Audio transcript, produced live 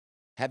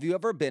Have you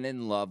ever been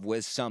in love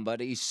with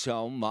somebody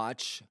so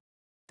much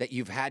that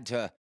you've had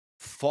to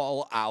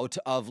fall out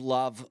of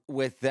love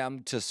with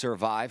them to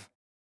survive?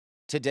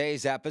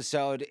 Today's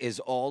episode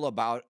is all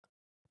about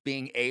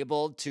being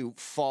able to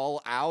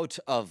fall out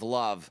of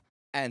love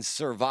and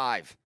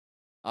survive.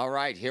 All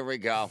right, here we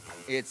go.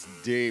 It's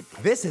deep.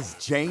 This is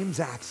James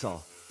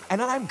Axel,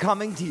 and I'm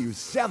coming to you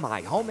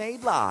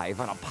semi-homemade live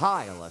on a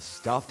pile of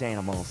stuffed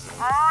animals.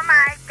 Oh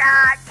my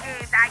God,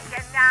 James, I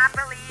cannot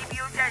believe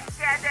you just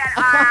said that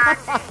on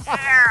the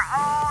air.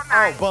 Oh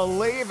my.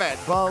 Believe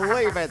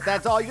it.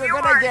 That's all you're You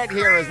gonna are get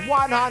here is crazy.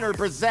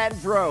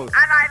 100% truth. And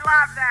I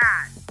love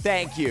that.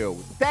 Thank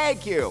you.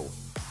 You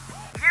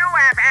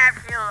have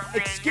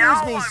absolutely Excuse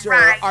no me, sir.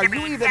 right Are to you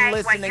be even saying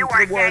what listening you to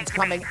are the words saying to me.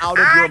 coming out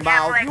of I your am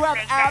mouth? You have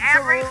listening to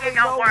every absolutely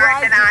single no word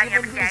right that I to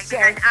am even be saying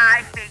saying. because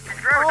I speak the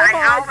truth. Oh I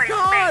my always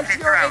gosh, speak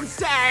the you're truth.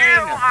 insane.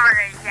 You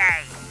are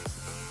insane.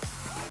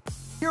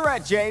 Here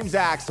at James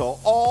Axel,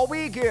 all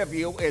we give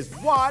you is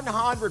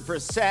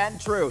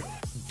 100% truth.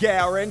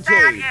 Guaranteed.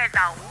 That is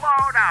a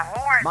load of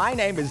horse. My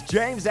name is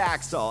James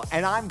Axel,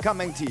 and I'm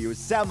coming to you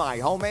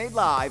semi-homemade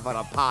live on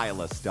a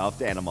pile of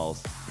stuffed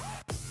animals.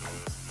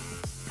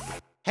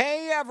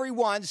 Hey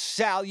everyone,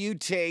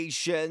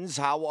 salutations.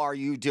 How are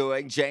you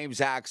doing?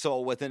 James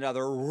Axel with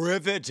another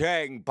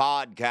riveting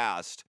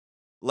podcast,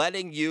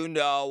 letting you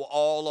know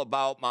all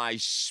about my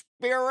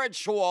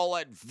spiritual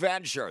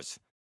adventures.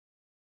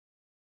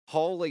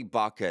 Holy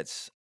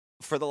buckets.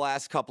 For the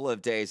last couple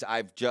of days,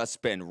 I've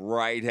just been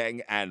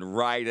writing and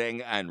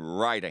writing and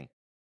writing.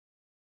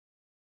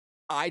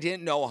 I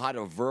didn't know how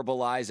to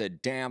verbalize a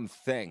damn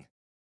thing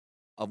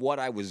of what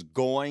I was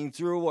going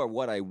through or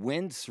what I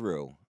went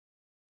through.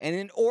 And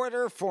in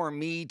order for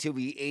me to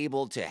be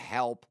able to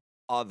help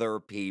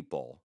other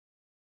people,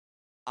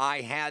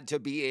 I had to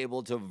be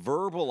able to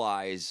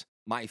verbalize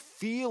my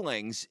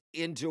feelings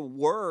into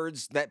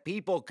words that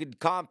people could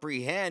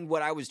comprehend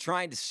what I was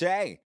trying to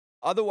say.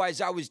 Otherwise,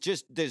 I was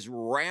just this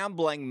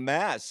rambling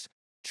mess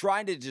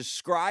trying to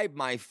describe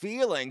my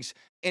feelings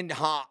in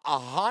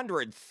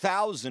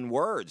 100,000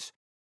 words.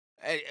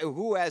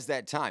 Who has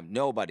that time?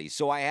 Nobody.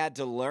 So I had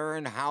to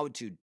learn how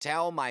to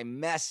tell my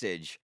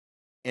message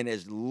in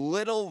as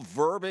little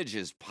verbiage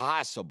as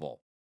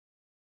possible.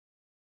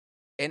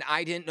 And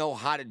I didn't know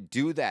how to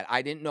do that.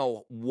 I didn't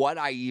know what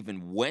I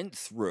even went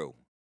through.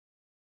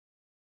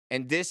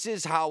 And this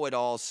is how it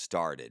all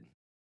started.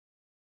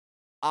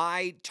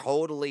 I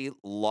totally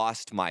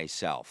lost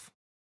myself.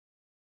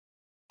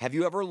 Have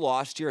you ever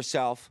lost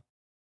yourself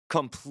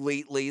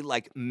completely,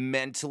 like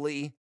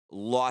mentally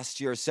lost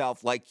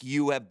yourself? Like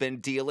you have been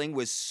dealing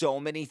with so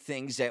many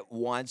things at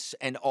once,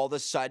 and all of a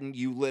sudden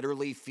you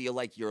literally feel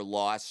like you're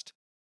lost?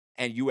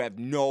 And you have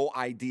no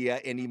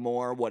idea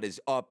anymore what is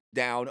up,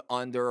 down,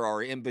 under,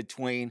 or in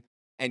between.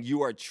 And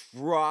you are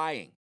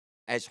trying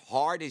as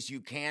hard as you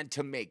can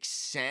to make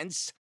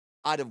sense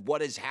out of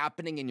what is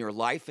happening in your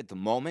life at the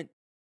moment.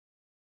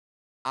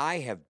 I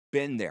have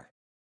been there.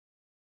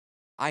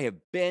 I have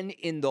been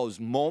in those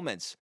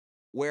moments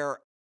where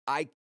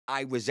I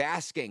was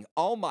asking,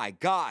 oh my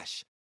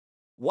gosh,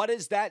 what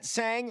is that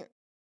saying?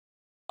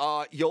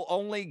 You'll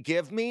only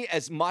give me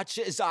as much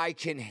as I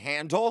can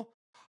handle.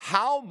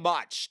 How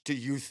much do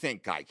you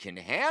think I can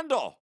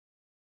handle?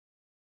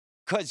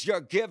 Because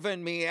you're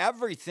giving me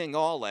everything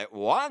all at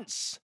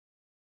once.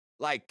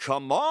 Like,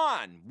 come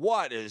on,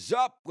 what is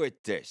up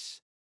with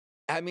this?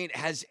 I mean,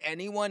 has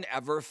anyone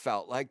ever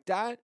felt like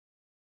that?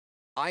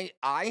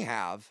 I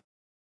have.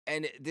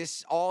 And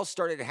this all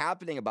started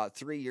happening about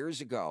 3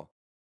 years ago.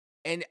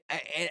 And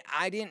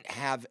I didn't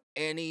have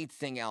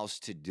anything else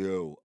to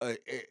do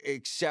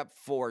except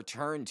for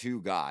turn to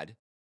God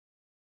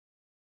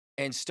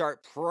and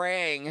start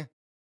praying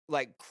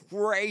like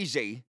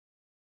crazy,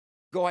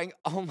 going,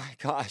 oh my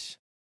gosh,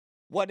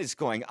 what is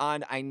going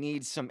on? I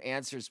need some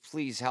answers.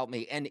 Please help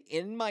me. And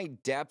in my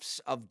depths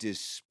of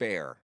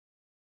despair,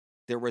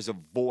 there was a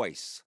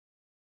voice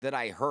that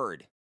I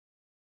heard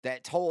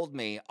that told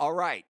me, all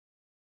right,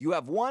 you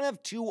have one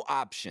of two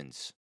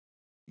options.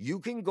 You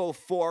can go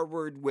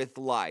forward with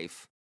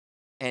life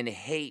and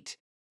hate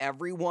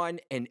everyone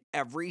and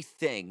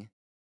everything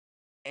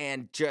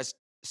and just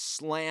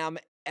slam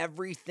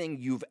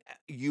everything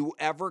you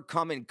ever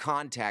come in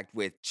contact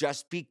with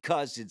just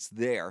because it's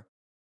there.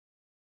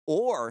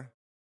 Or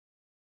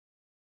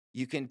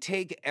you can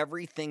take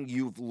everything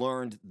you've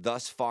learned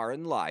thus far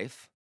in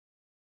life,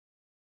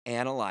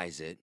 analyze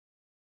it,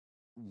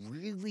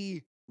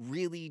 really,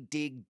 really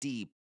dig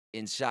deep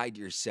inside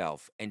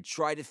yourself and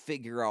try to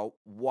figure out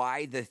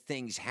why the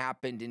things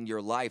happened in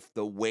your life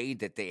the way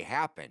that they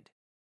happened,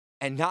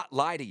 and not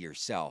lie to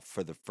yourself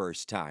for the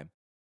first time.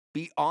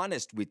 Be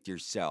honest with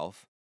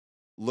yourself,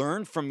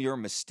 learn from your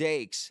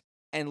mistakes,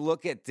 and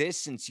look at this,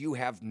 since you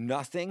have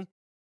nothing,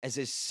 as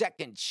a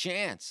second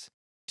chance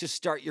to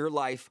start your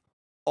life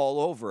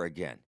all over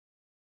again,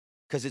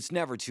 because it's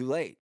never too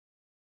late.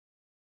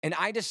 And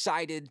I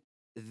decided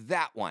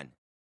that one.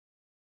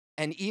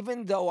 And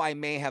even though I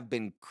may have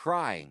been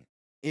crying,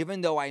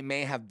 even though I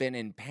may have been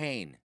in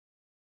pain,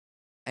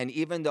 and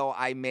even though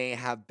I may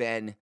have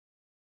been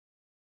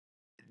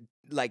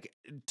like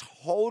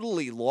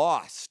totally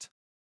lost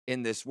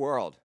in this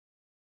world,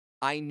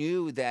 I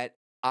knew that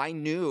I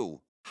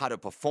knew how to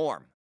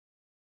perform.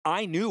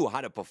 I knew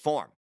how to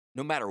perform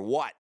no matter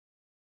what,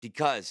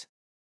 because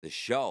the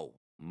show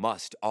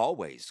must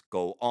always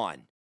go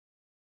on.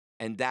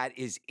 And that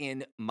is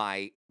in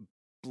my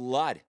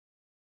blood.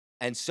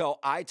 And so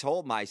I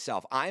told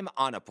myself, I'm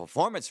on a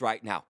performance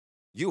right now.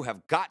 You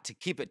have got to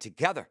keep it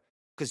together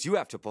because you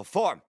have to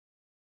perform.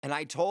 And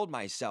I told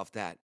myself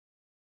that.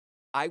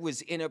 I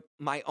was in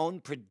my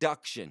own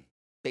production,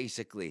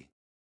 basically,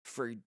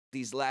 for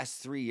these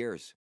last 3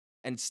 years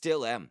and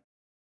still am.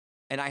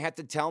 And I had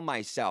to tell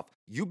myself,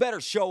 you better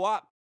show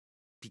up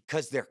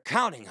because they're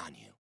counting on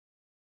you.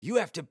 You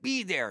have to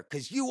be there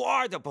because you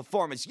are the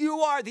performance.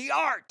 You are the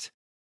art.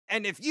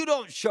 And if you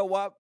don't show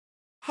up,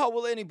 how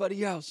will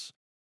anybody else?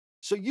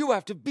 So you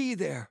have to be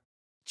there.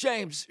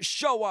 James,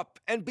 show up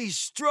and be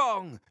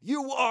strong.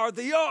 You are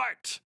the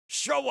art.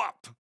 Show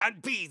up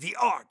and be the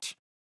art.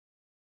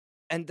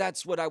 And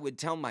that's what I would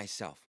tell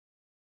myself.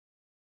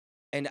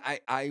 And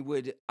I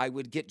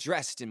would get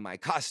dressed in my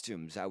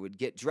costumes. I would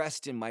get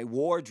dressed in my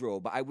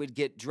wardrobe. I would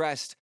get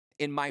dressed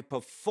in my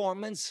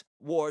performance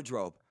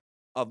wardrobe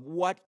of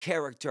what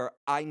character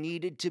I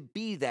needed to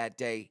be that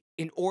day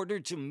in order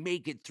to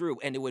make it through.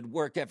 And it would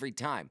work every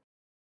time,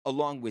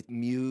 along with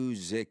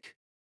music.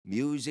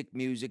 Music.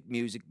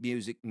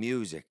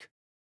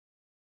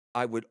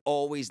 I would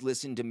always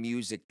listen to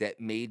music that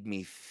made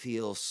me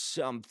feel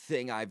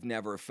something I've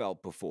never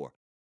felt before.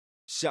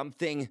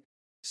 Something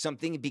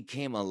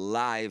became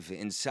alive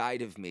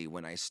inside of me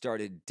when I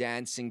started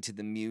dancing to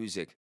the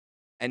music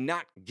and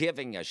not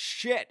giving a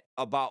shit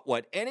about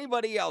what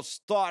anybody else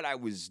thought I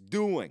was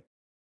doing.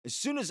 As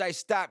soon as I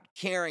stopped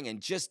caring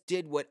and just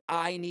did what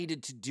I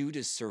needed to do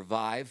to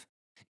survive,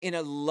 in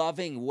a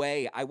loving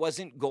way, I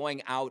wasn't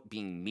going out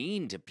being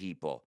mean to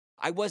people.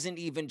 I wasn't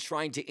even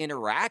trying to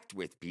interact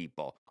with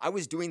people. I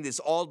was doing this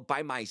all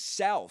by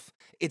myself.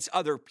 It's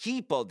other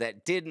people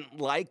that didn't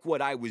like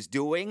what I was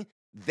doing.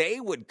 They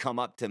would come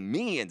up to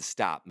me and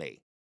stop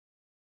me.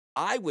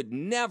 I would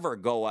never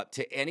go up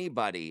to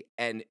anybody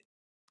and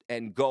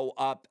go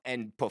up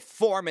and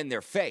perform in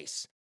their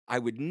face. I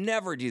would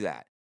never do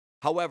that.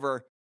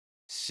 However,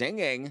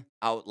 singing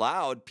out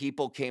loud,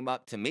 people came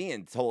up to me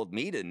and told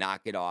me to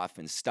knock it off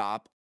and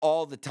stop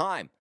all the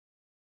time.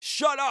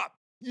 Shut up!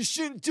 You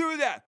shouldn't do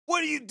that!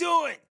 What are you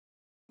doing?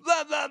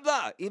 Blah, blah,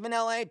 blah. Even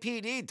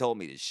LAPD told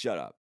me to shut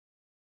up.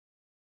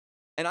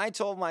 And I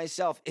told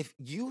myself, if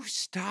you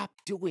stop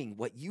doing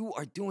what you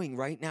are doing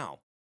right now,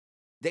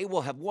 they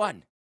will have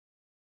won.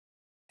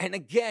 And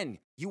again,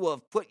 you will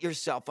have put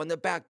yourself on the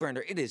back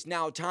burner. It is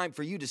now time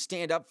for you to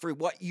stand up for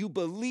what you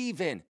believe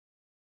in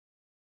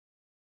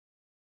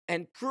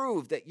and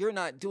prove that you're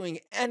not doing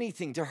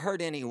anything to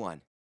hurt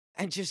anyone.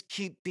 And just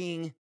keep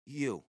being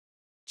you.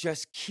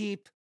 Just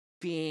keep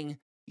being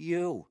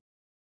you.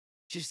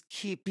 Just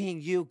keep being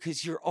you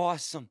because you're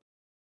awesome.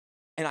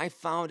 And I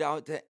found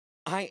out that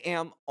I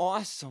am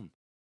awesome.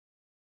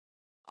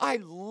 I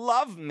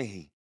love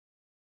me.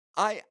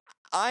 I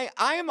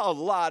am a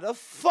lot of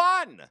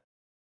fun.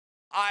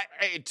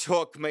 It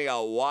took me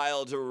a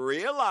while to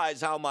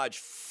realize how much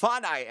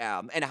fun I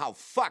am and how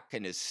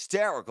fucking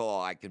hysterical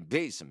I can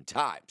be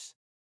sometimes.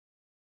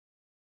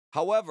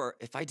 However,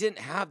 if I didn't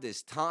have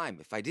this time,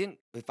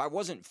 if I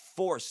wasn't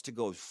forced to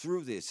go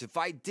through this, if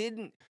I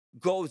didn't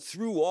go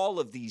through all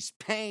of these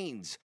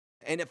pains,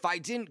 and if I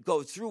didn't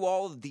go through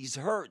all of these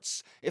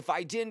hurts, if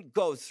I didn't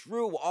go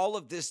through all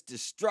of this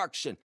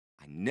destruction,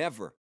 I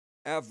never,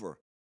 ever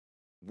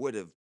would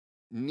have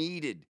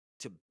needed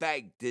to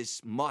beg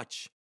this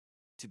much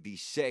to be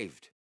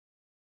saved.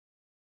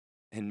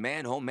 And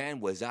man, oh man,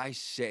 was I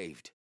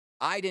saved.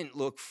 I didn't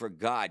look for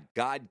God.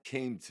 God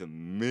came to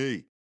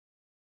me.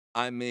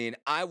 I mean,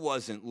 I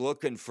wasn't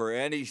looking for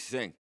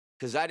anything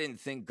because I didn't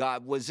think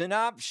God was an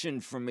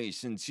option for me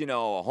since, a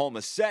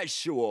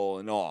homosexual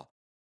and all.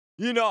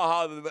 You know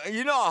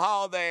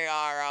how they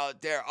are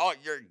out there. Oh,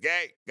 you're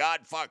gay. God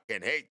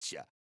fucking hates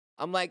you.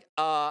 I'm like,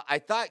 I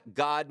thought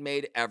God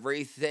made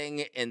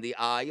everything in the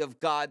eye of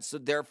God, so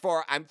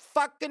therefore I'm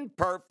fucking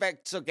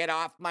perfect, so get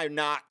off my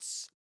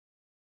nuts.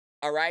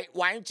 All right?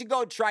 Why don't you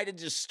go try to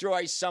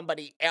destroy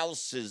somebody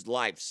else's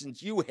life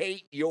since you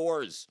hate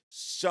yours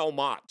so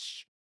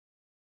much?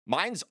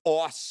 Mine's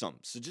awesome,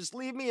 so just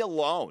leave me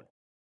alone.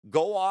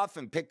 Go off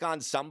and pick on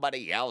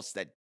somebody else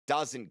that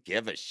doesn't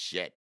give a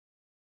shit.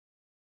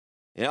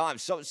 I'm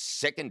so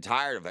sick and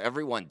tired of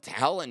everyone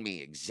telling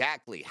me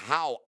exactly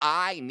how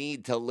I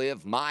need to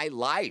live my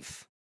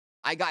life.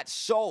 I got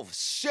so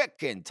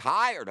sick and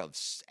tired of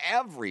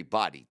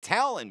everybody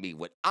telling me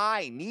what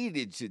I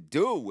needed to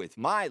do with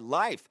my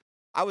life.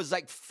 I was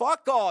like,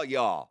 fuck all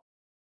y'all.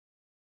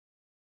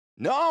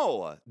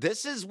 No,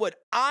 this is what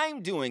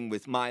I'm doing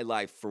with my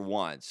life for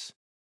once.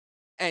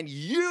 And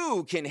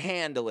you can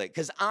handle it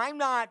because I'm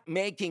not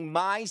making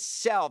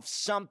myself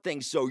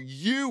something so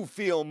you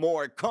feel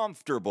more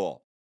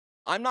comfortable.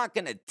 I'm not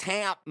going to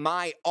tamp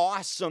my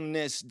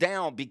awesomeness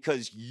down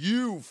because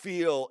you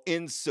feel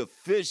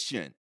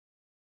insufficient.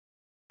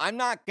 I'm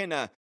not going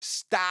to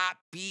Stop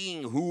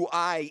being who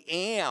I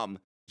am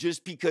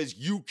just because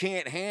you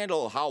can't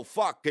handle how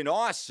fucking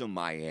awesome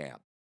I am.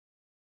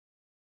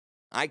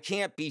 I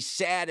can't be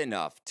sad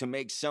enough to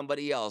make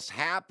somebody else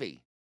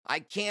happy. I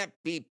can't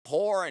be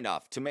poor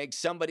enough to make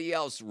somebody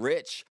else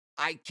rich.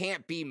 I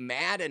can't be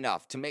mad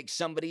enough to make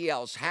somebody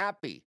else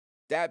happy.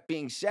 That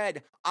being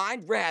said,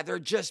 I'd rather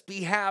just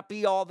be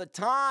happy all the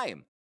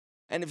time.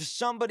 And if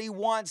somebody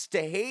wants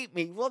to hate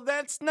me, well,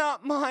 that's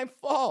not my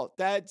fault.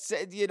 That's,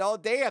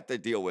 they have to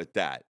deal with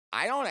that.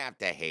 I don't have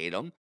to hate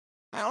them.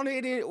 I don't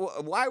hate it.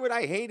 Why would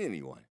I hate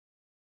anyone?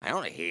 I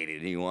don't hate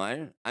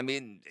anyone. I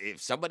mean,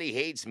 if somebody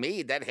hates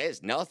me, that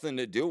has nothing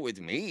to do with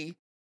me.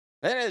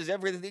 That has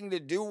everything to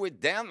do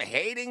with them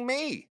hating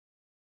me.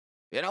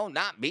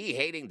 Not me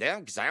hating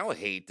them, because I don't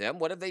hate them.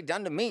 What have they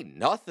done to me?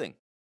 Nothing,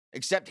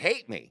 except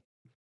hate me.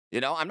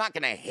 I'm not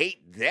going to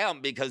hate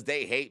them because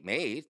they hate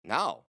me.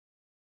 No.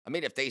 I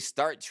mean, if they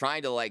start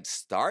trying to,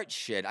 start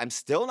shit, I'm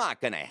still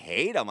not going to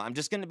hate them. I'm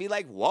just going to be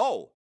like,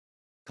 whoa,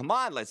 come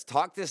on, let's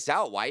talk this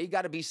out. Why you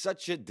got to be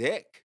such a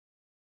dick?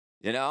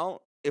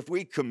 If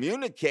we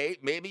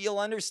communicate, maybe you'll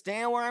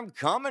understand where I'm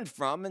coming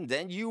from, and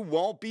then you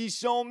won't be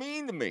so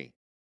mean to me.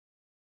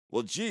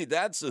 Well, gee,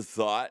 that's a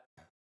thought.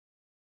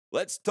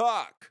 Let's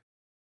talk.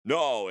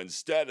 No,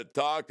 instead of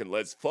talking,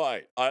 let's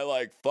fight. I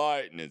like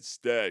fighting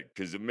instead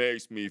because it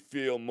makes me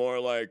feel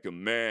more like a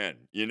man.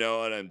 You know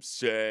what I'm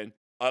saying?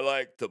 I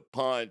like to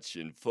punch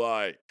and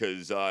fight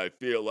because I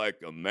feel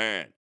like a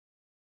man.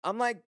 I'm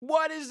like,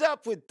 what is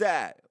up with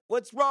that?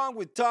 What's wrong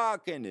with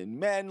talking and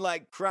men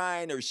like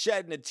crying or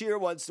shedding a tear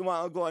once in a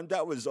while going,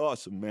 that was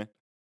awesome, man.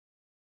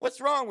 What's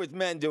wrong with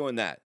men doing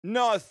that?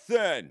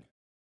 Nothing.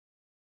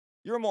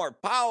 You're more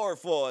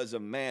powerful as a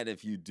man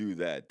if you do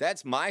that.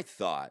 That's my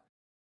thought.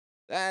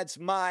 That's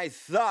my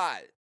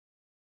thought.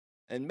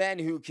 And men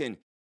who can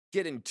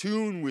get in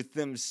tune with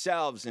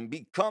themselves and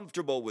be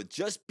comfortable with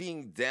just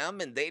being them,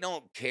 and they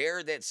don't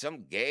care that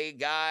some gay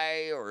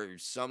guy or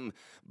some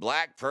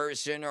black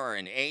person or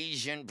an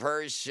Asian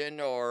person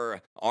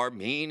or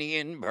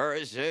Armenian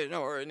person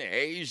or an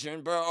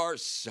Asian or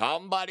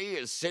somebody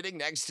is sitting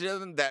next to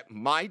them that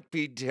might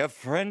be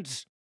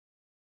different.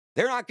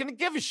 They're not going to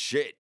give a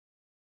shit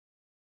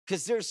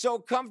because they're so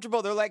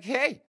comfortable. They're like,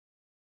 hey,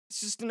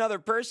 it's just another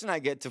person I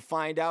get to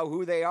find out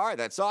who they are.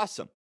 That's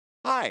awesome.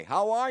 Hi,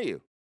 how are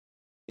you?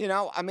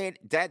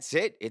 That's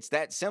it. It's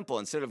that simple.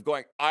 Instead of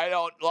going, I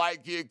don't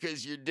like you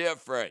because you're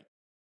different.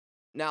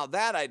 Now,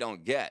 that I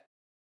don't get.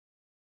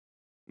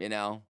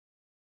 That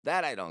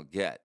I don't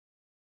get.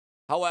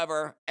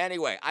 However,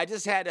 anyway, I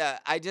just had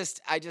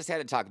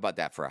to talk about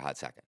that for a hot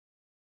second.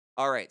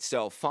 All right,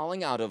 so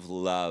falling out of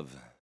love.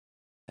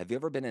 Have you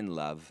ever been in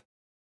love?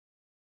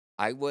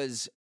 I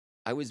was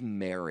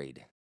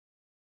married.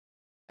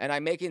 And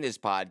I'm making this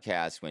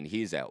podcast when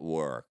he's at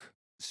work.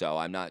 So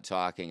I'm not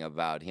talking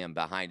about him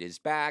behind his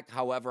back.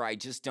 However, I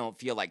just don't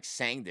feel like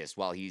saying this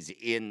while he's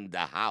in the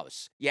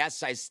house.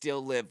 Yes, I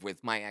still live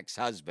with my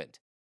ex-husband.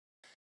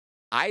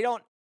 I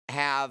don't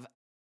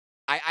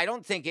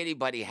think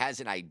anybody has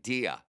an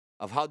idea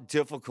of how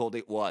difficult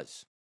it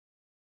was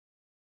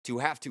to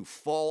have to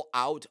fall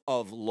out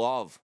of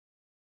love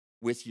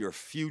with your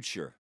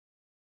future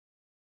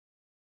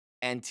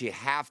and to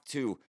have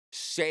to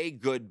say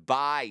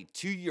goodbye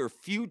to your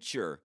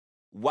future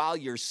while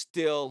you're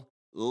still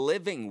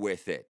living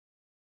with it.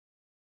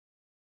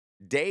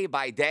 Day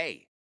by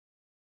day,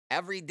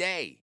 every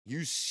day,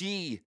 you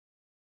see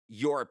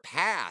your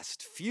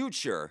past,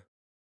 future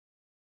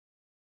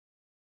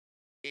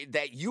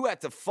that you have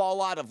to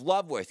fall out of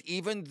love with,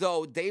 even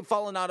though they've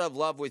fallen out of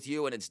love with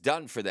you and it's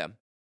done for them.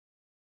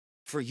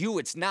 For you,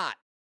 it's not.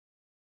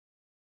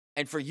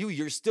 And for you,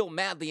 you're still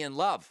madly in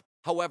love.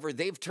 However,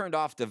 they've turned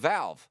off the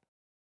valve.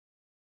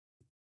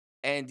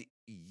 And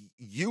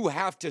you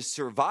have to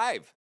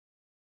survive.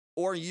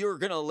 Or you're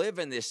going to live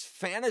in this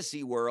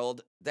fantasy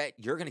world that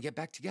you're going to get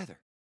back together.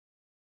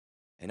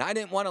 And I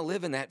didn't want to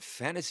live in that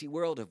fantasy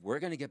world of we're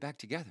going to get back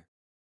together.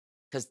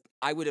 Because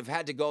I would have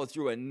had to go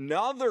through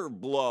another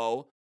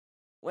blow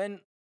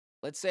when,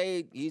 let's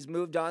say, he's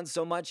moved on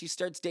so much, he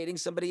starts dating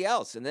somebody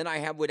else. And then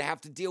I would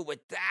have to deal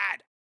with that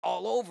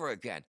all over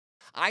again.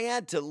 I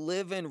had to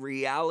live in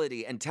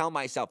reality and tell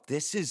myself,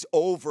 this is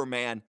over,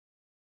 man.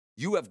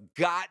 You have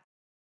got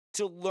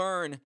to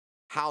learn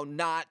how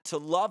not to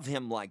love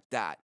him like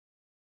that.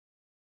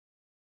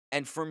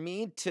 And for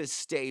me to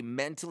stay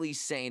mentally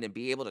sane and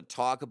be able to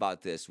talk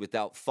about this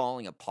without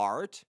falling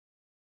apart,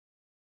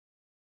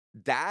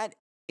 that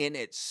in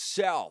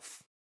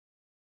itself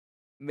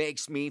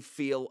makes me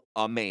feel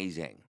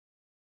amazing.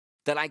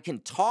 That I can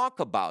talk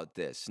about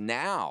this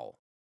now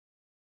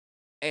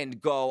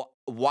and go,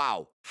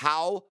 wow,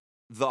 how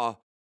the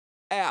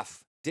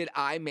F did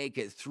I make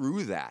it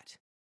through that?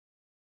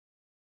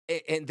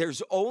 And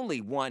there's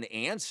only one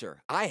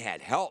answer. I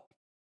had help.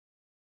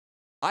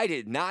 I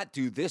did not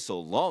do this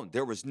alone.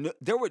 There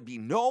would be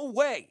no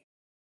way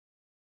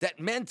that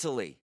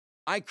mentally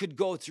I could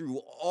go through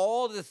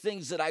all the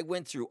things that I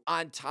went through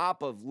on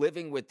top of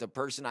living with the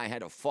person I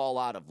had to fall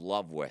out of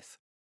love with.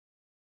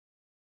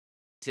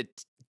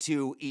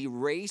 to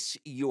erase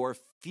your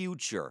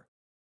future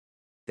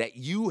that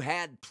you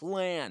had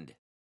planned,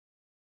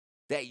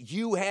 that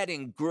you had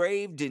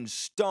engraved in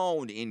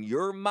stone in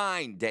your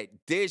mind that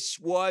this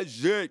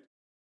was it.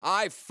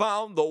 I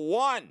found the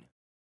one.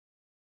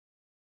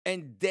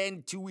 And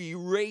then to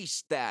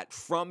erase that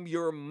from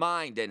your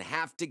mind and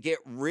have to get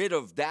rid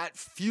of that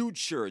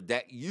future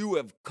that you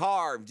have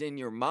carved in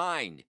your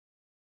mind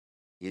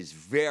is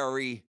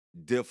very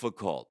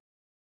difficult.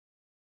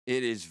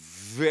 It is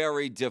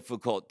very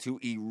difficult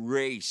to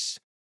erase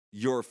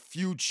your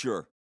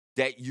future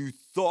that you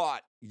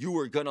thought you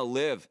were going to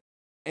live.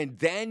 And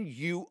then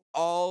you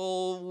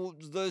all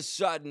of a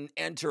sudden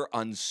enter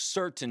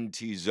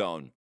uncertainty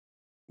zone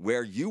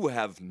where you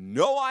have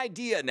no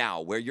idea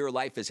now where your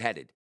life is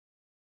headed.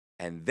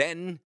 And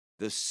then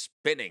the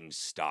spinning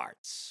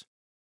starts.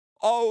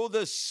 Oh,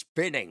 the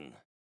spinning.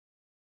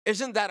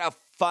 Isn't that a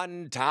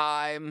fun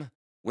time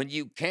when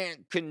you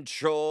can't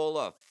control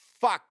a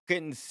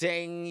fucking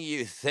thing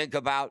you think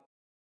about?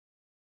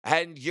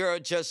 And you're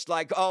just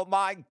like, oh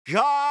my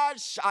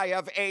gosh, I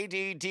have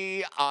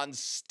ADD on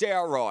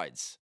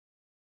steroids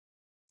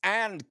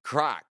and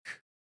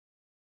crack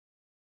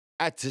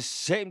at the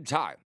same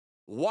time.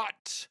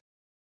 What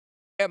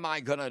am I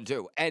gonna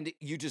do? And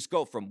you just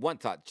go from one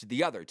thought to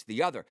the other,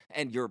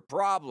 and your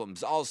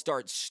problems all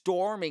start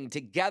storming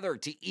together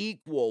to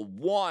equal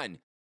one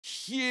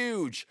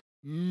huge,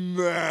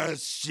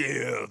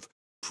 massive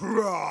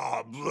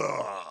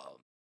problem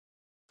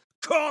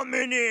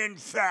coming in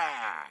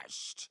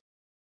fast.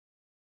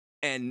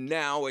 And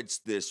now it's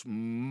this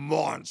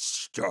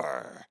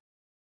monster.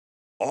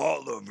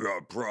 All of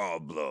your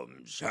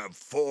problems have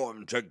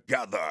formed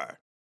together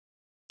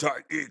to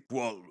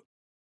equal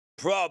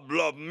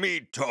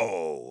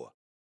Problemito,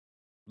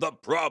 the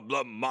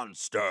problem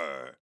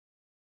monster.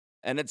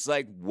 And it's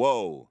like,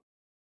 whoa.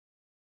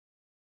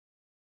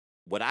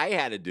 What I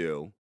had to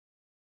do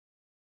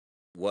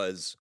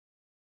was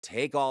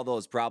take all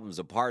those problems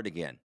apart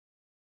again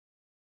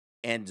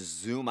and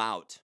zoom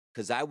out,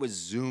 because I was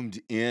zoomed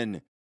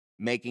in,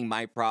 making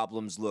my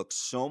problems look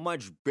so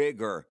much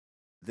bigger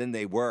than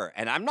they were.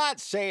 And I'm not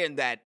saying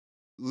that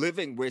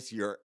living with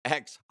your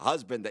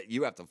ex-husband that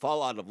you have to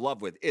fall out of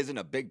love with isn't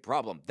a big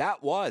problem.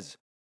 That was.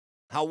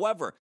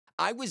 However,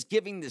 I was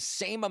giving the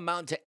same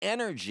amount of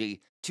energy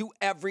to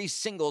every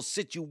single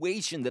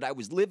situation that I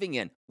was living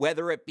in,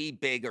 whether it be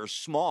big or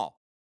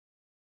small.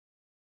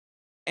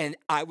 And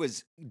I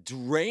was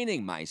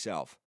draining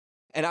myself.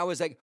 And I was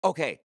like,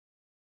 okay,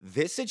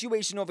 this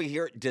situation over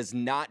here does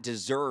not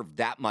deserve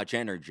that much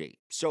energy.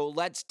 So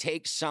let's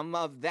take some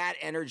of that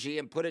energy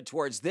and put it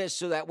towards this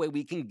so that way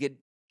we can get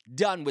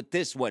done with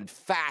this one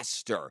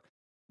faster.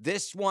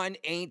 This one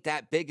ain't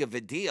that big of a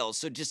deal,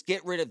 so just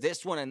get rid of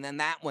this one, and then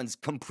that one's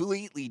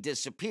completely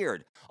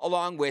disappeared,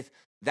 along with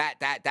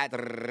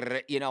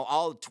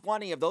all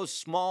 20 of those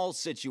small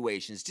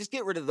situations. Just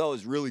get rid of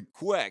those really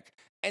quick,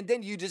 and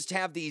then you just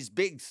have these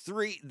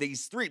three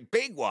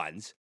big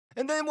ones,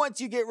 and then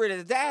once you get rid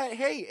of that,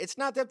 hey, it's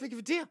not that big of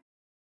a deal.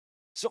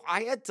 So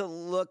I had to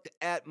look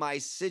at my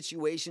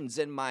situations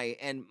and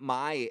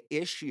my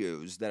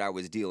issues that I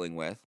was dealing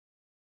with,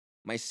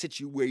 my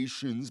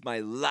situations, my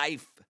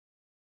life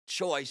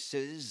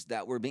choices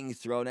that were being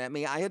thrown at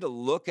me. I had to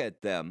look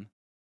at them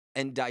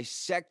and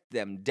dissect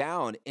them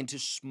down into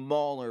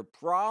smaller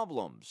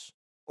problems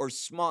or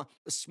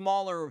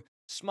smaller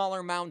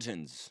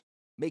mountains,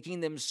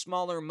 making them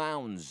smaller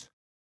mounds,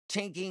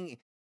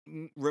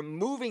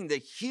 removing the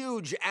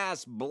huge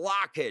ass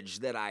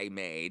blockage that I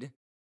made,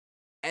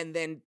 and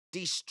then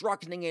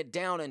destructing it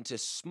down into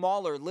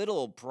smaller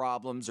little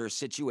problems or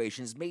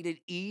situations made it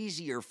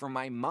easier for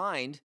my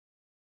mind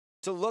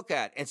to look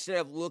at, instead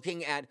of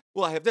looking at,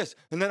 well, I have this,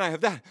 and then I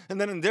have that,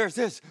 and then there's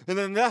this, and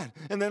then that,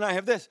 and then I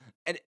have this.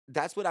 And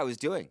that's what I was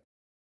doing.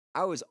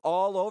 I was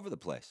all over the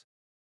place.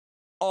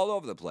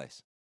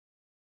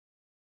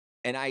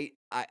 And I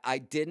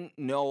didn't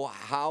know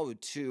how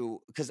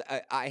to, because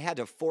I had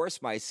to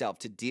force myself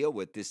to deal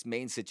with this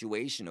main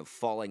situation of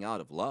falling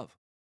out of love.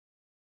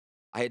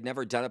 I had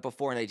never done it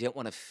before, and I didn't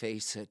want to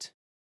face it.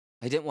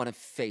 I didn't want to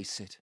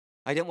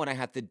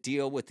have to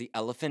deal with the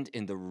elephant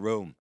in the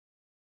room.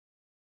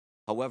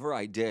 However,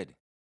 I did.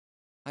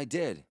 I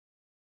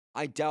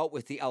dealt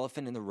with the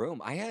elephant in the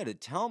room. I had to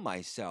tell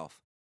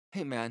myself,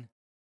 hey, man,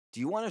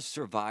 do you want to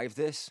survive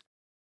this?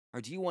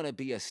 Or do you want to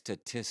be a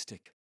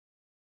statistic?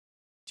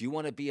 Do you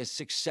want to be a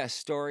success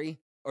story?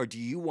 Or do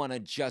you want to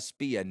just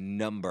be a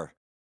number?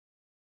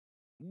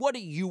 What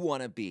do you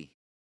want to be?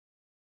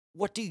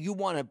 What do you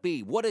want to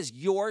be? What is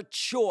your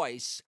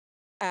choice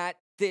at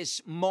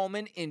this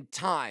moment in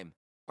time?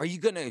 Are you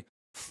going to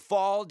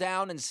fall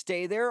down and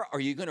stay there? Or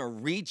are you going to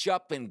reach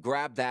up and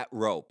grab that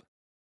rope?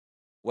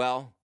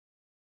 Well,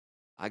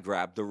 I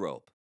grabbed the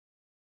rope.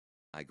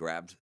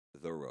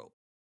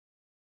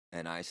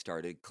 And I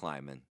started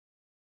climbing.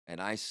 And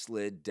I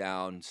slid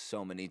down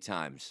so many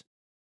times.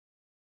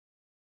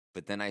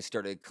 But then I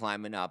started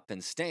climbing up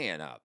and staying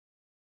up.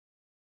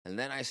 And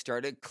then I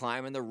started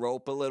climbing the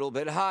rope a little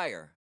bit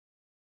higher.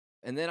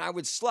 And then I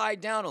would slide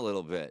down a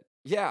little bit.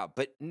 Yeah,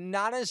 but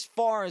not as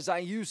far as I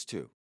used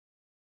to.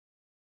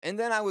 And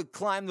then I would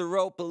climb the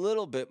rope a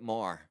little bit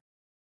more.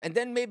 And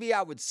then maybe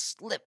I would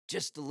slip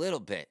just a little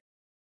bit.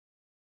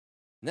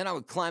 And then I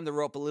would climb the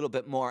rope a little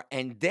bit more.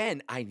 And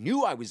then I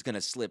knew I was going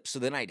to slip. So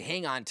then I'd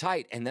hang on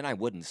tight and then I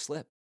wouldn't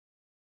slip.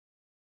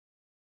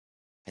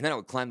 And then I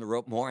would climb the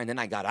rope more and then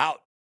I got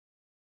out.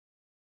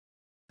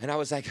 And I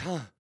was like,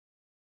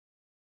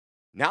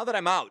 now that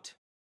I'm out,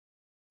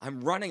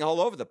 I'm running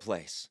all over the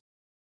place.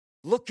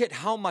 Look at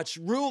how much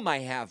room I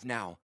have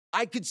now.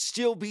 I could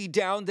still be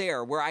down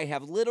there where I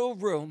have little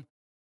room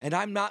and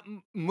I'm not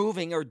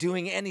moving or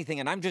doing anything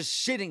and I'm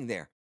just sitting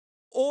there.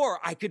 Or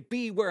I could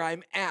be where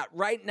I'm at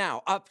right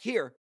now, up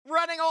here,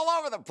 running all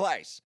over the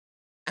place.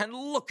 And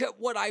look at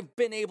what I've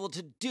been able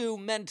to do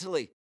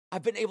mentally.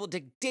 I've been able to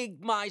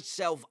dig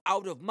myself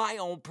out of my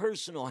own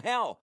personal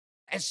hell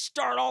and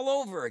start all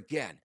over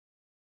again.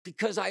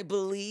 Because I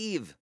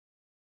believe.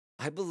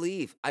 I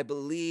believe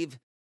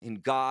in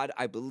God.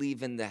 I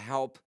believe in the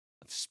help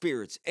of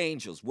spirits,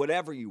 angels,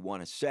 whatever you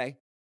want to say,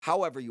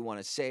 however you want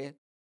to say it.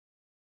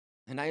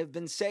 And I have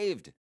been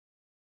saved.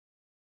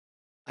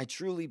 I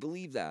truly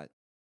believe that.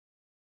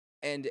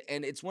 And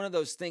it's one of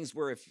those things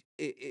where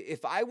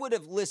if I would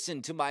have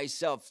listened to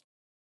myself,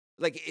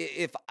 like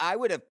if I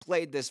would have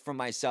played this for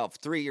myself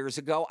 3 years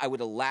ago, I would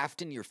have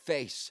laughed in your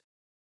face.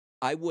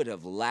 I would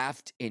have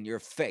laughed in your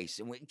face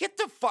and went, get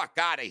the fuck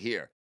out of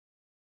here.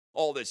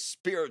 All this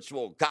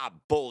spiritual God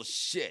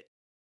bullshit.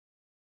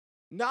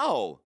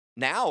 No.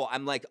 Now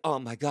I'm like, oh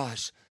my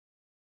gosh.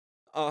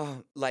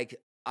 Like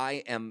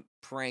I am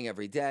praying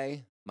every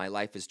day. My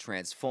life is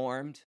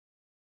transformed.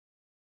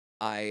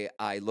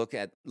 I look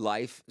at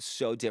life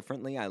so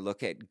differently. I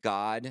look at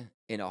God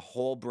in a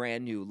whole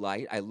brand new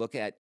light. I look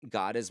at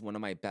God as one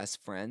of my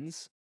best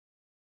friends,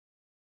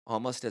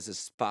 almost as a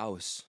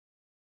spouse.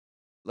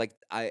 Like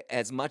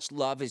as much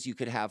love as you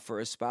could have for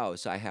a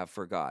spouse, I have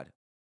for God.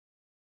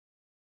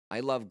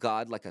 I love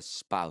God like a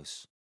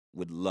spouse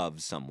would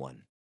love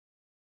someone.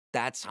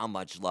 That's how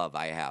much love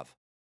I have.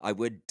 I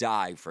would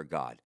die for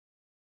God.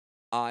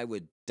 I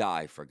would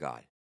die for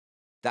God.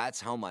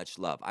 That's how much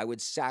love. I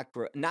would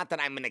not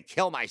that I'm going to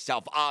kill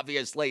myself,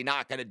 obviously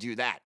not going to do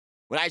that.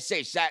 When I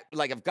say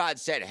like if God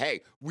said,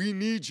 hey, we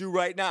need you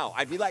right now,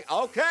 I'd be like,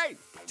 okay,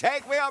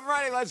 take me, I'm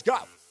ready, let's go.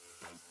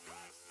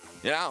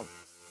 You know,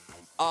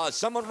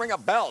 someone ring a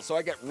bell so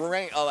I get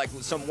like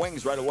some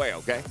wings right away,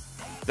 okay?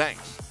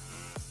 Thanks.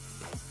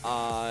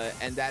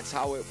 And that's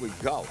how it would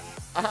go.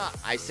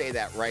 I say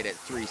that right at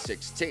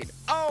 3:16.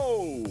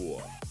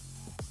 Oh!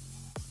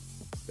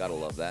 Gotta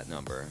love that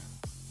number.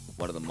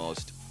 One of the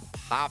most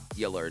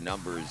popular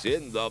numbers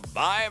in the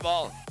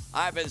Bible.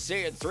 I've been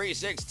seeing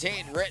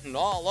 3:16 written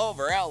all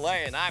over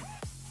LA and I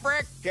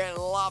freaking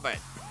love it.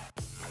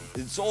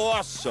 It's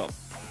awesome.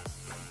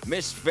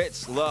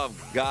 Misfits love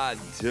God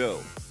too.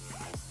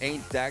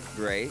 Ain't that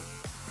great?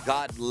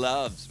 God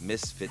loves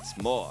misfits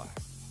more.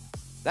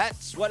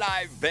 That's what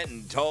I've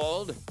been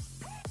told.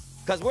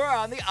 Because we're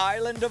on the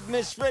island of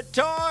misfit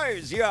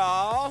toys,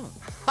 y'all.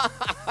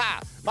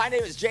 My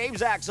name is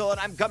James Axel, and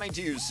I'm coming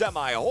to you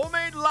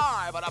semi-homemade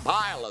live on a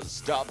pile of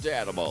stuffed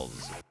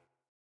animals.